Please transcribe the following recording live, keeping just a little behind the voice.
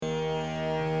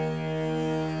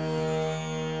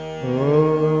How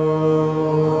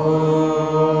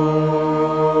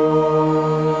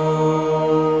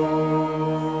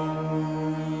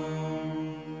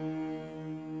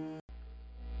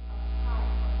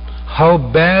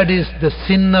bad is the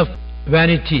sin of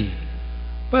vanity?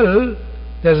 Well,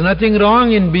 there's nothing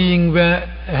wrong in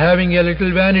having a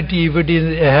little vanity if it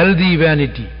is a healthy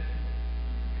vanity.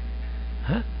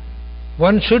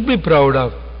 One should be proud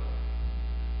of.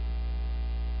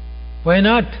 Why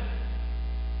not?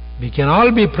 We can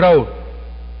all be proud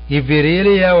if we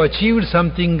really have achieved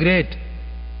something great.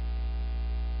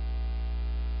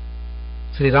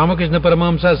 Sri Ramakrishna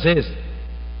Paramahamsa says,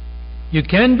 you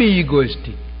can be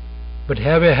egoistic, but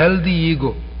have a healthy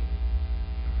ego.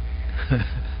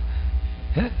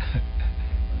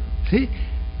 See,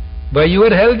 by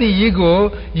your healthy ego,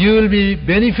 you will be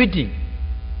benefiting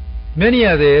many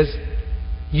others.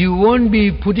 You won't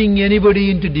be putting anybody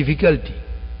into difficulty.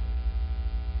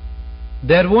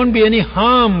 There won't be any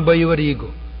harm by your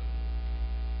ego.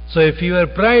 So if your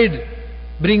pride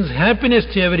brings happiness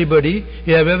to everybody,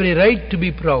 you have every right to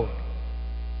be proud.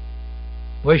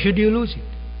 Why should you lose it?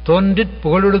 Thondit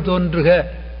pugaludu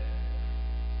thondruga,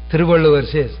 Thiruvalluvar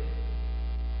says.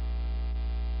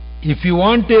 If you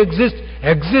want to exist,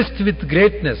 exist with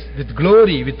greatness, with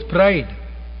glory, with pride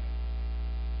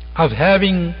of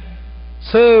having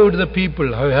served the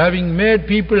people, of having made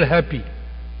people happy.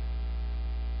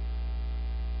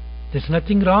 There's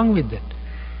nothing wrong with that.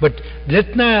 But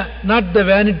let not the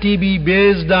vanity be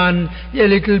based on a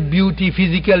little beauty,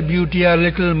 physical beauty, or a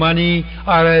little money,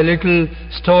 or a little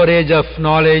storage of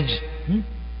knowledge,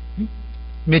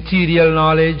 material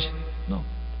knowledge. No.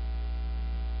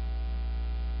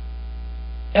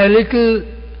 A little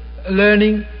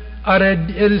learning or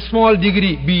a small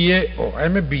degree, BA. Oh,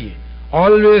 I'm a BA.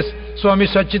 Always Swami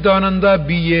Satchidananda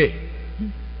BA.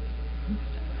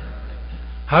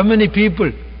 How many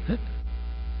people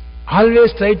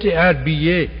always try to add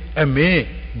BA, MA,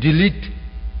 delete?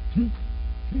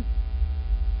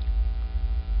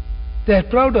 They are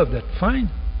proud of that, fine.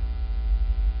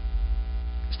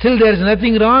 Still there is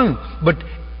nothing wrong, but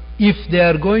if they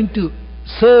are going to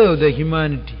serve the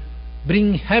humanity,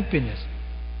 bring happiness,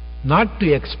 not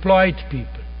to exploit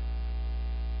people.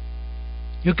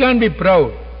 You can't be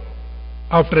proud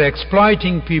after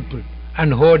exploiting people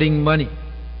and hoarding money.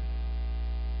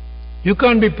 You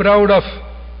can't be proud of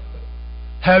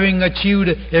having achieved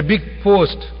a big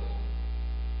post,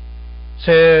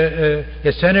 say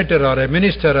a senator or a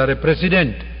minister or a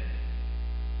president,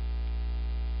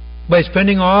 by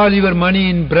spending all your money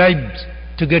in bribes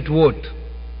to get vote.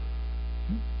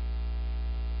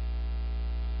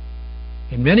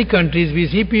 In many countries we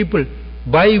see people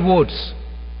buy votes,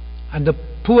 and the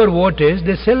poor voters,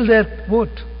 they sell their vote.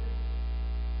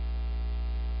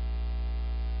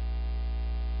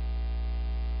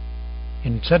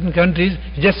 In certain countries,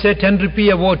 just say 10 rupee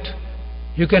a vote.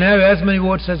 You can have as many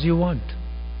votes as you want.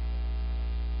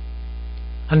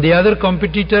 And the other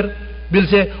competitor will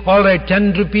say, all right,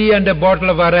 10 rupee and a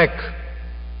bottle of arak.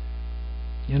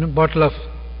 Bottle of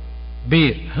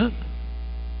beer.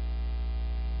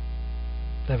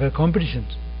 There were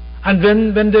competitions. And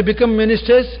when they become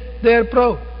ministers, they are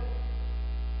proud.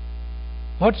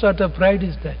 What sort of pride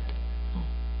is that?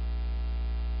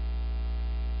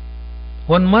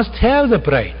 One must have the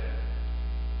pride,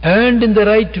 earned in the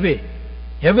right way.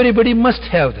 Everybody must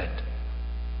have that,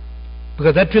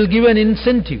 because that will give an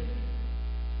incentive.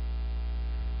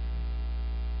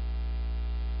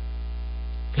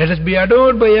 Let us be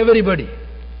adored by everybody.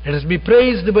 Let us be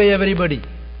praised by everybody.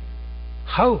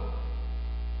 How?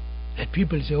 Let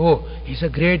people say, oh, he's a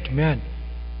great man.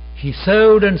 He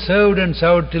served and served and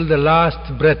served till the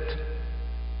last breath.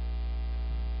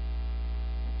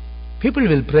 People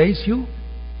will praise you,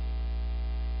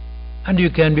 and you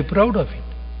can be proud of it.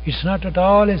 It's not at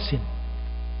all a sin.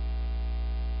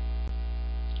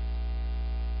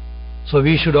 So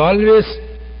we should always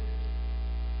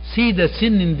see the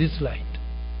sin in this light.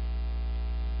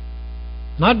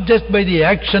 Not just by the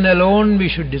action alone we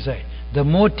should decide. The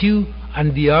motive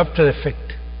and the after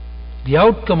effect, the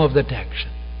outcome of that action.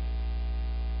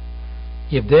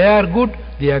 If they are good,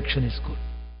 the action is good.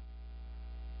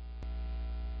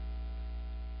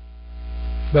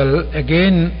 Well,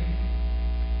 again,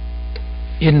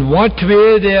 in what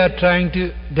way they are trying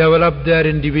to develop their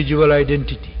individual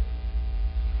identity?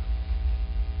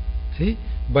 See,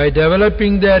 by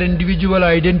developing their individual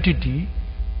identity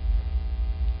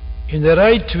in the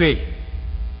right way,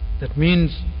 that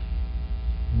means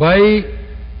by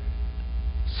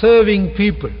serving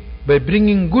people, by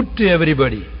bringing good to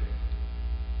everybody,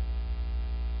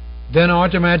 then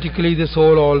automatically the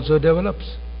soul also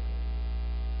develops.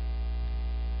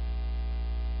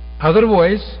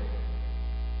 Otherwise,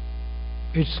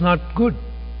 it's not good.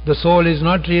 The soul is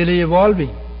not really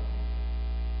evolving.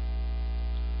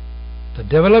 The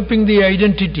developing the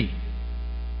identity.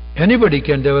 Anybody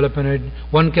can develop an identity.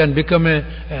 One can become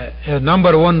a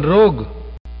number one rogue.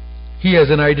 He has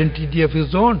an identity of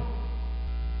his own.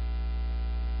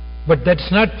 But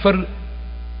that's not for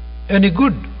any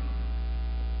good.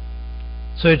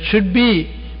 So it should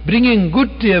be bringing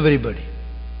good to everybody.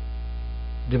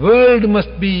 The world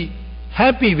must be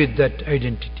happy with that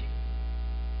identity.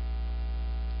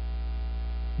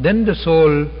 Then the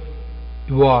soul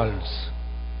evolves.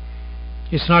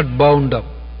 It's not bound up.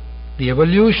 The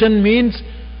evolution means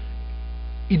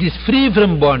it is free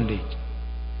from bondage.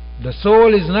 The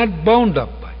soul is not bound up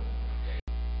by.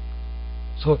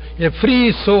 So a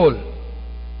free soul,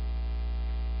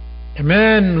 a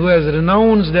man who has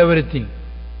renounced everything,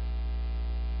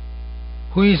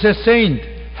 who is a saint,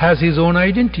 has his own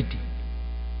identity.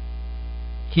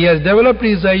 He has developed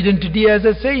his identity as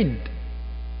a saint.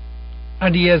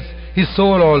 And his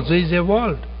soul also is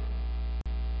evolved.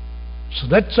 So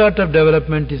that sort of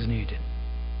development is needed.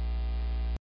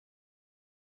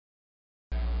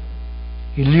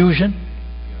 Illusion?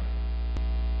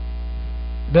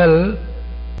 Well,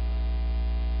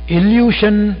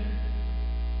 illusion,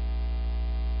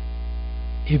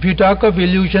 if you talk of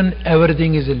illusion,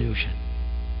 everything is illusion.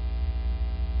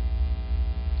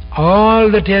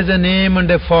 All that has a name and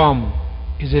a form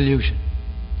is illusion.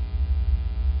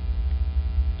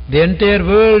 The entire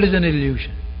world is an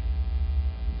illusion.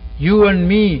 You and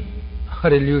me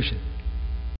are illusion.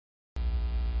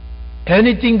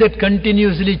 Anything that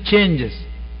continuously changes,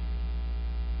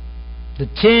 the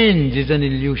change is an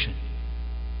illusion.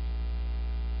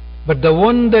 But the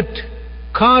one that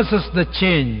causes the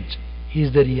change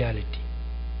is the reality.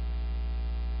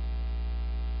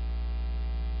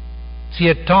 See,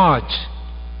 a torch.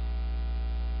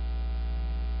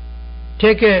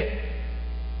 Take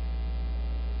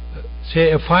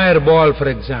say a fireball, for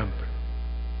example.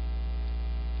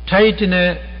 Tie it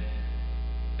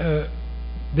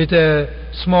with a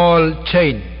small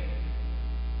chain.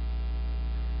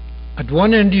 At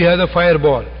one end you have the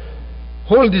fireball.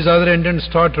 Hold this other end and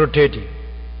start rotating.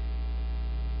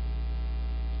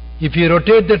 If you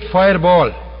rotate that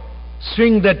fireball,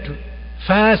 swing that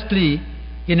fastly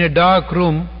in a dark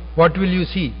room, what will you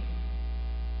see?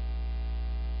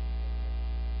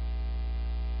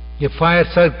 A fire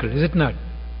circle, is it not?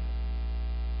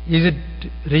 Is it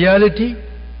reality?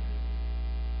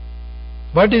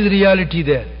 What is reality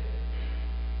there?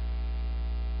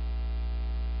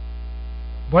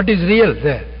 What is real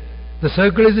there? The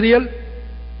circle is real?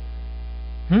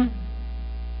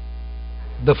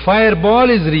 The fireball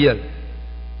is real.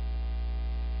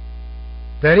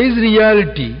 There is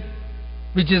reality,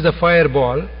 which is the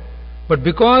fireball, but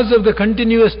because of the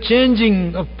continuous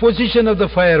changing of position of the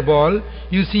fireball,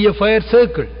 you see a fire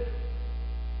circle.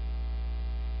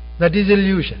 That is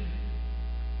illusion.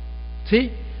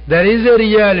 See? There is a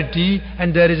reality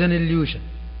and there is an illusion.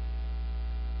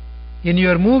 In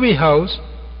your movie house,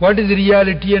 what is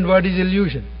reality and what is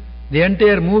illusion? The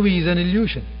entire movie is an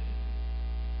illusion.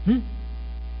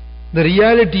 The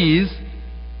reality is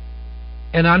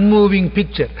an unmoving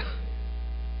picture.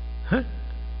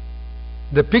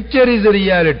 The picture is a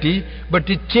reality, but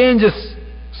it changes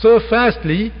so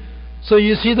fastly, so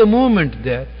you see the movement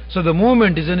there. So the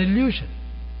movement is an illusion.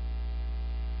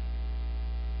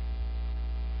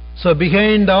 So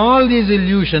behind all these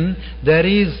illusions, there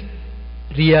is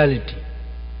reality.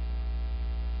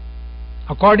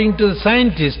 According to the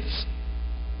scientists,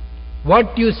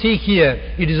 what you see here,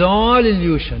 it is all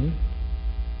illusion,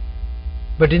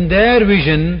 but in their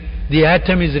vision, the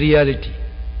atom is reality.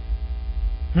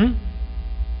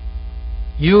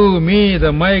 You, me,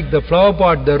 the mic, the flower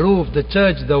pot, the roof, the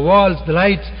church, the walls, the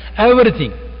lights,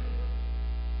 everything.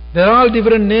 They are all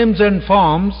different names and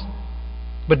forms,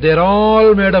 but they are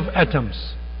all made of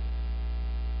atoms.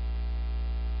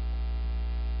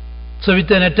 So with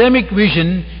an atomic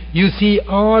vision, you see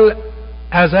all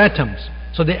as atoms.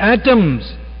 So the atoms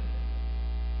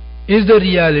is the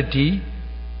reality,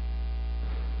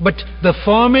 but the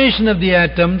formation of the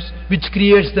atoms, which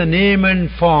creates the name and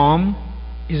form,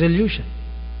 is illusion.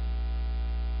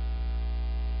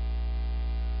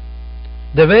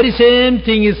 The very same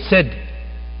thing is said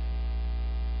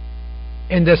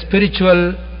in the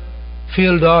spiritual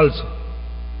field also.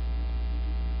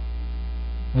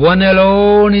 One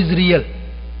alone is real.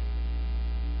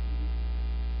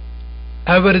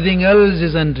 Everything else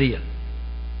is unreal.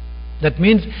 That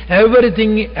means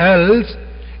everything else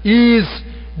is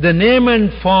the name and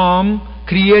form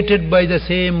created by the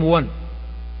same one.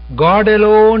 God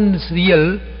alone is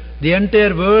real, The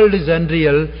entire world is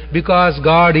unreal because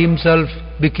God Himself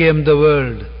became the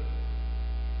world.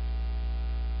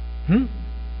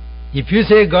 If you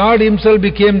say God Himself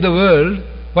became the world,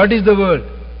 what is the world?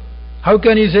 How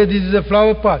can you say this is a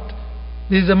flower pot?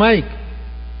 This is a mic?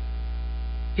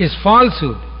 It's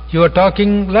falsehood. You are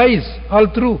talking lies all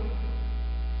through.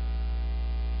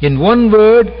 In one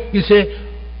word, you say,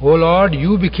 "Oh Lord,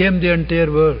 you became the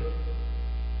entire world.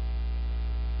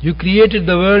 You created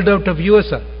the world out of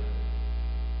yourself."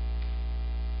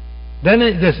 Then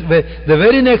the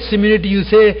very next minute you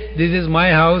say, "This is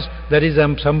my house, that is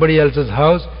somebody else's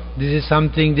house, this is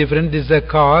something different, this is a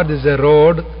car, this is a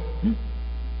road."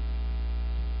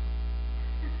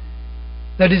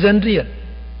 That is unreal.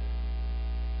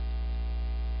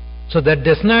 So that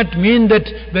does not mean that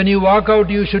when you walk out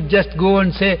you should just go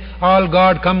and say, "All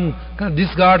God come,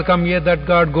 this God come here, that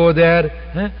God go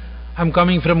there. I'm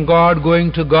coming from God,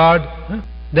 going to God."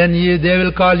 Then they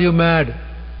will call you mad.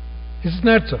 It's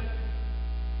not so.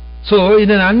 So in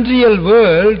an unreal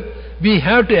world, we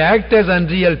have to act as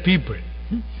unreal people.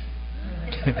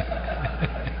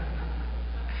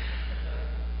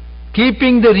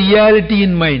 Keeping the reality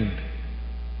in mind.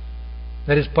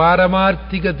 That is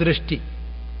Paramarthika Drishti.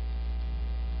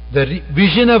 The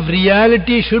vision of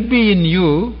reality should be in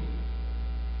you,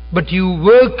 but you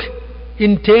work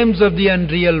in terms of the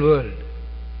unreal world.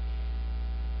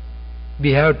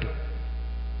 We have to.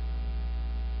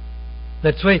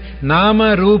 That's why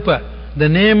Nama Rupa, the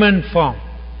name and form.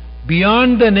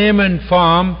 Beyond the name and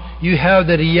form, you have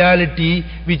the reality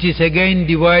which is again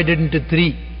divided into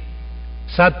three.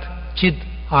 Sat, Chit,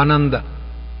 Ananda.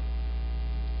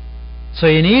 So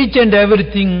in each and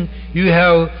everything you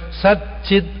have Sat,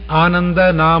 Chit,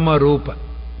 Ananda, Nama, Rupa.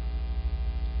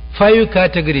 5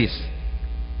 categories.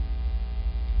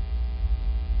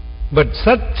 But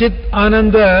Sat, Chit,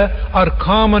 Ananda are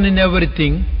common in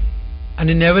everything and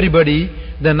in everybody.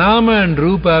 The Nama and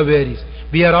Rupa varies.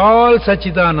 We are all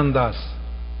Sachidanandas.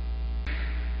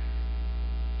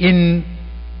 In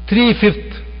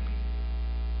 3/5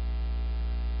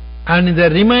 and in the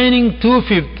remaining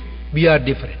 2/5 we are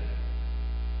different.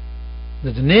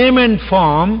 There's name and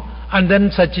form and then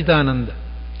Sachidananda.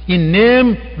 In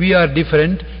name we are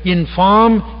different, in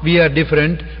form we are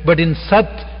different, but in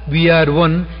Sat we are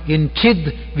one, in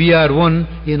Chid we are one,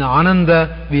 in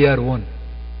Ananda we are one.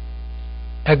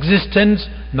 Existence,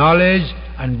 knowledge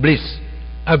and bliss,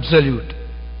 absolute.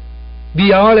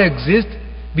 We all exist,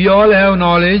 we all have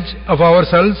knowledge of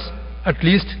ourselves at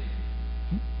least,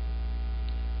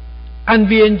 and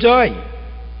we enjoy,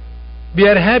 we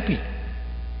are happy.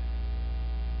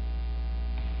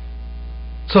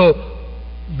 So,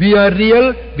 we are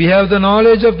real, we have the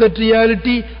knowledge of that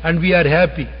reality and we are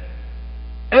happy.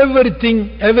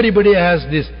 Everything, everybody has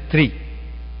these three.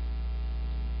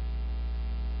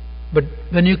 But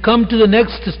when you come to the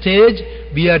next stage,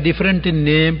 we are different in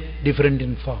name, different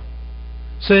in form.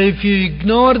 So if you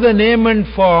ignore the name and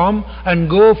form and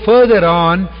go further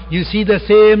on, you see the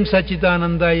same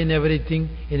Sachidananda in everything,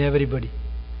 in everybody.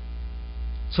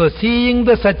 So seeing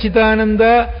the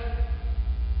Sachidananda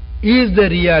is the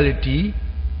reality.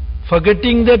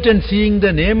 Forgetting that and seeing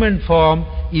the name and form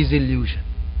is illusion.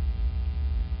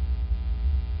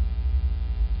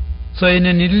 So in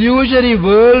an illusory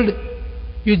world,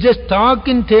 you just talk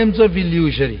in terms of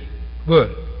illusory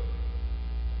world.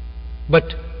 But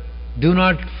do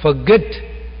not forget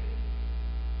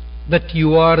that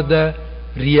you are the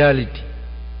reality.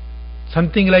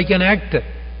 Something like an actor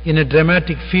in a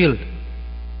dramatic field,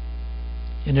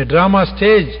 in a drama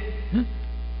stage.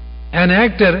 An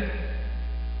actor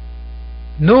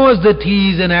knows that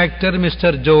he is an actor,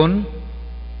 Mr. John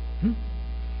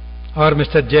or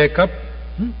Mr. Jacob.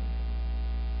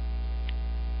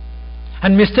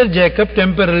 And Mr. Jacob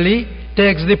temporarily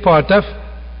takes the part of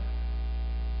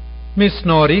Miss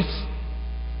Norris,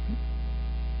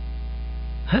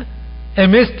 a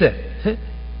Mr.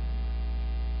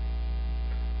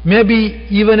 Maybe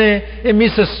even a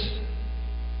Mrs.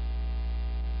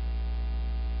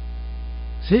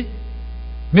 See?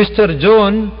 Mr.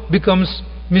 John becomes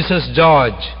Mrs.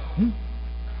 George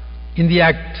in the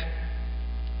act.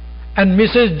 And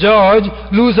Mrs. George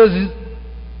loses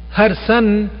her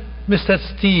son, Mr.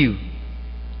 Steve,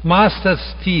 Master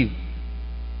Steve.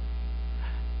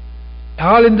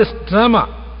 All in this drama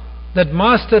that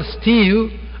Master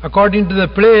Steve, according to the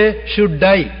play, should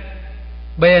die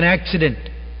by an accident.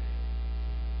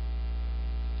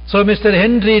 So Mr.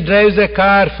 Henry drives a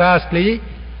car fastly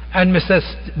and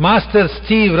Master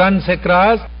Steve runs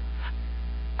across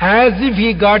as if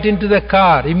he got into the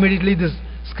car. Immediately the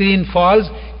screen falls,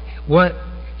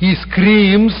 he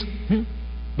screams.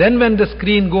 Then when the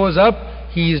screen goes up,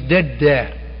 he is dead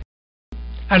there.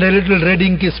 And a little red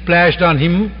ink is splashed on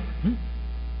him.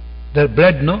 The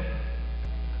blood, no?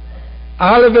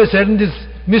 All of a sudden this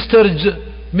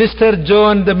Mr. Joe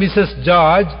and the Mrs.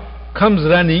 George comes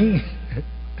running.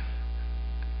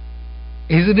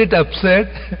 Isn't it absurd?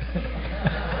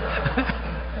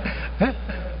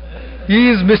 He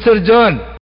is Mr.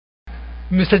 John,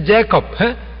 Mr. Jacob,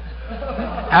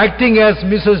 acting as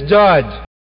Mrs. George.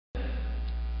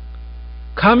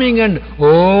 Coming and,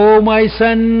 oh my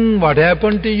son, what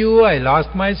happened to you? I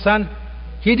lost my son.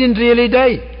 He didn't really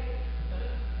die.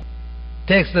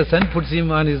 Takes the son, puts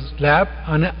him on his lap,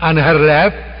 on her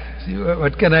lap. See,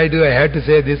 what can I do? I have to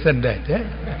say this and that.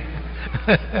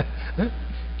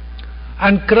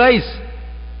 And cries.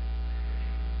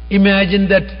 Imagine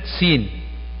that scene.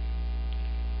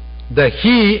 The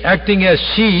he, acting as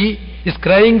she, is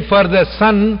crying for the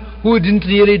son who didn't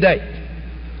really die.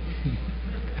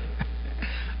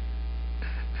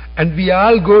 And we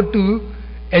all go to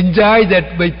enjoy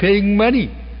that by paying money.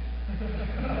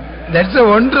 That's the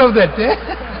wonder of that.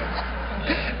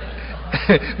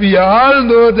 We all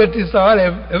know that is all,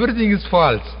 everything is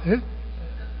false.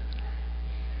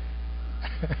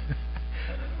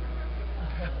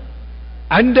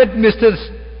 And that Mr.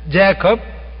 Jacob,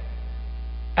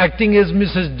 acting as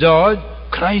Mrs. George,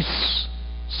 cries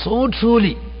so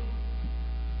truly.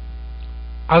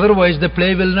 Otherwise the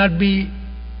play will not be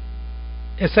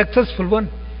a successful one.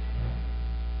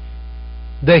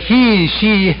 The he,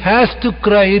 she has to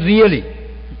cry really.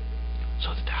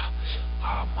 So that,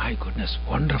 oh my goodness,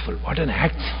 wonderful, what an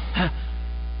act.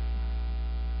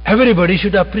 Everybody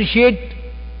should appreciate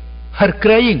her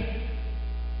crying.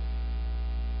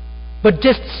 But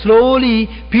just slowly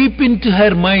peep into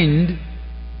her mind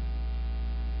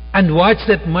and watch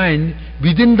that mind.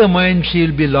 Within the mind she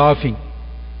will be laughing.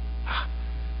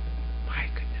 My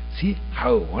goodness, see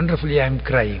how wonderfully I am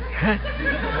crying.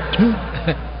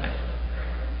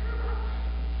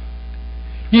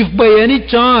 If by any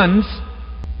chance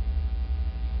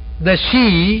the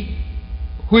she,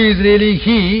 who is really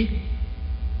he,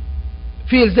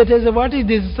 feels that as what is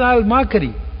this? It's all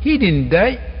mockery. He didn't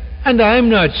die, and I am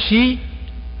not she.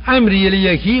 I am really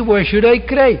a he. Why should I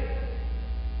cry?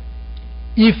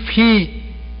 If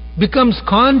he becomes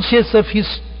conscious of his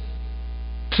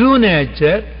true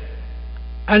nature,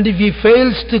 and if he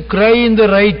fails to cry in the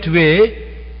right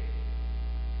way,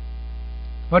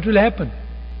 what will happen?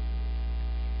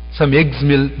 Some eggs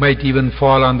might even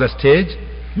fall on the stage.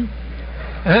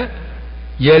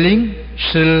 Yelling,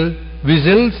 shrill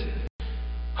whistles.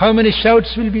 How many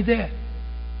shouts will be there?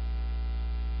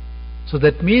 So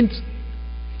that means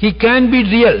he can be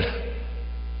real.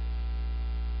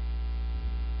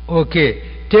 Okay,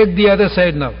 take the other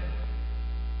side now.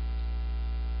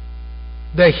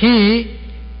 The he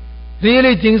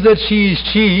really thinks that she is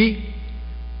she,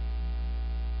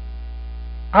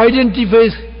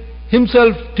 identifies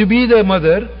himself to be the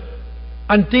mother,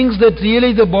 and thinks that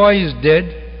really the boy is dead,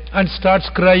 and starts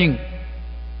crying,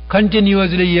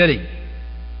 continuously yelling.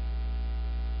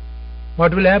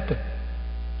 What will happen?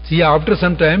 See, after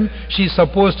some time she is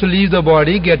supposed to leave the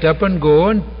body, get up and go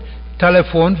and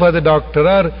telephone for the doctor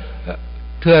or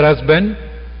to her husband.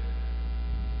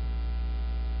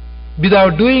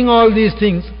 Without doing all these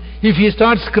things, if he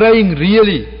starts crying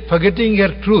really, forgetting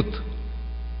her truth,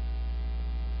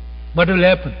 what will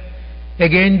happen?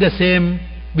 Again the same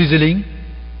whistling,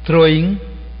 throwing.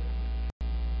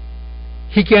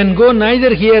 He can go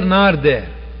neither here nor there.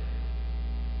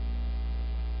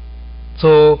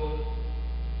 So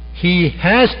he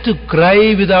has to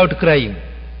cry without crying.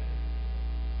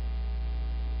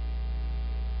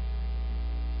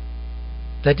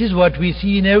 That is what we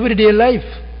see in everyday life.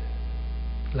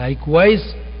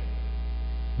 Likewise,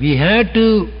 we have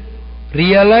to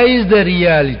realize the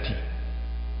reality.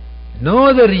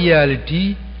 Know the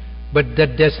reality, but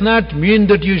that does not mean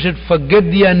that you should forget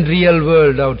the unreal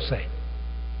world outside,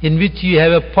 in which you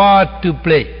have a part to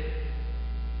play.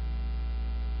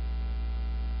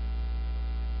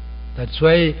 That's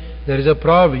why there is a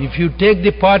problem. If you take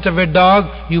the part of a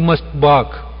dog, you must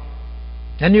bark.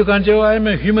 Then you can't say, oh, I am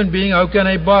a human being, how can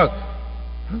I bark?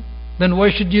 Then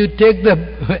why should you take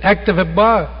the act of a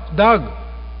dog?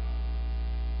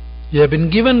 You have been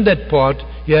given that part,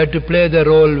 you have to play the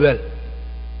role well.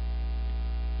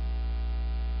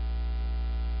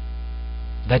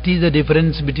 That is the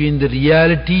difference between the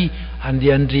reality and the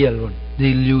unreal one,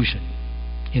 the illusion.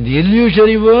 In the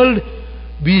illusory world,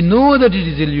 we know that it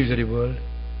is illusory world,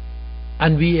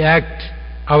 and we act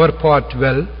our part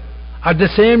well, at the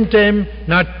same time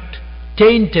not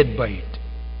tainted by it.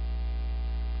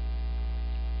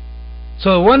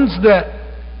 So once the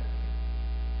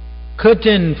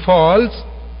curtain falls,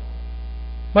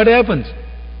 what happens?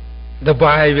 The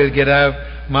boy will get up,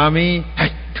 "Mommy,"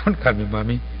 don't call me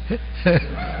mommy.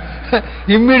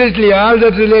 Immediately all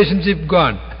that relationship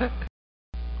gone.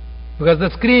 Because the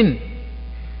screen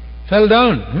fell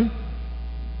down.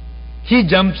 He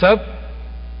jumps up,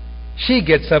 she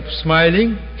gets up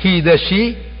smiling, he,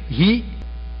 he.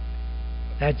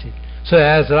 That's it. So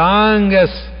as long as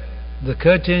the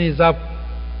curtain is up,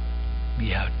 we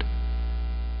have to.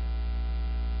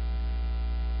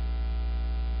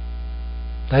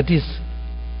 That is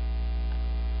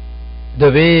the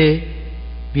way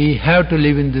we have to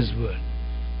live in this world.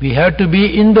 We have to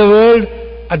be in the world,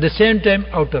 at the same time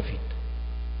out of it.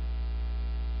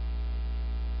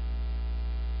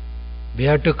 We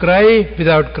have to cry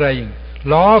without crying,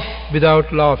 laugh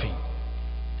without laughing,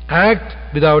 act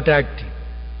without acting,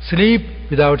 sleep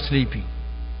without sleeping.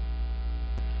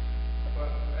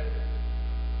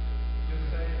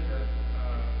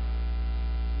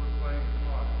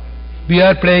 We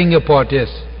are playing a part, yes.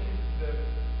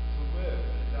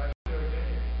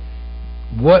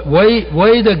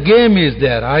 Why the game is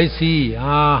there? I see.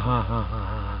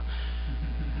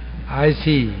 I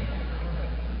see.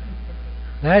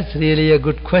 That's really a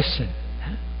good question.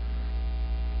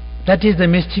 That is the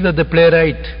mischief of the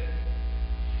playwright.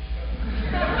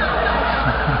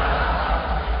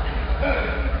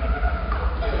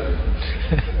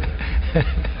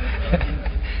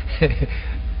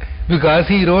 Because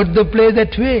he wrote the play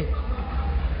that way.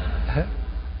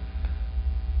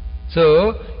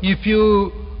 So, if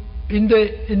you, in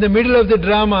the middle of the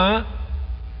drama,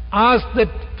 ask that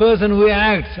person who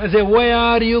acts, I say, "Why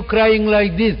are you crying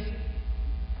like this?"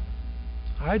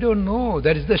 "I don't know.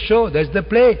 That is the show. That's the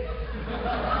play."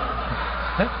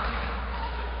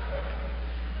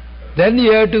 Then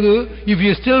you have to, if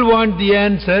you still want the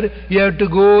answer, you have to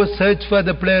go search for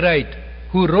the playwright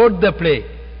who wrote the play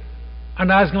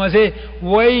and ask him, I say,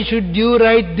 "Why should you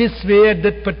write this way at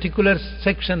that particular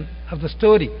section of the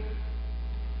story?"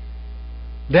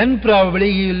 Then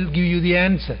probably he will give you the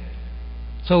answer.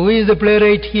 So who is the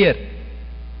playwright here?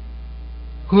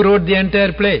 Who wrote the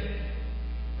entire play?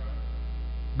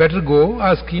 Better go,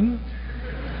 ask him.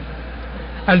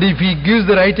 And if he gives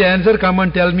the right answer, come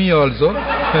and tell me also.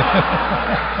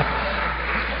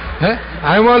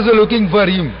 I am also looking for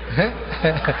him.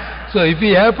 So if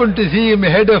he happen to see him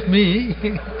ahead of me,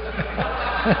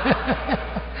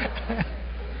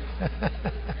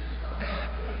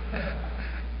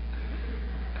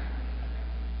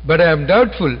 but I am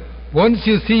doubtful. Once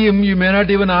you see him, you may not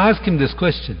even ask him this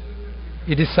question.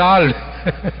 It is solved.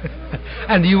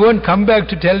 And you won't come back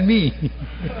to tell me.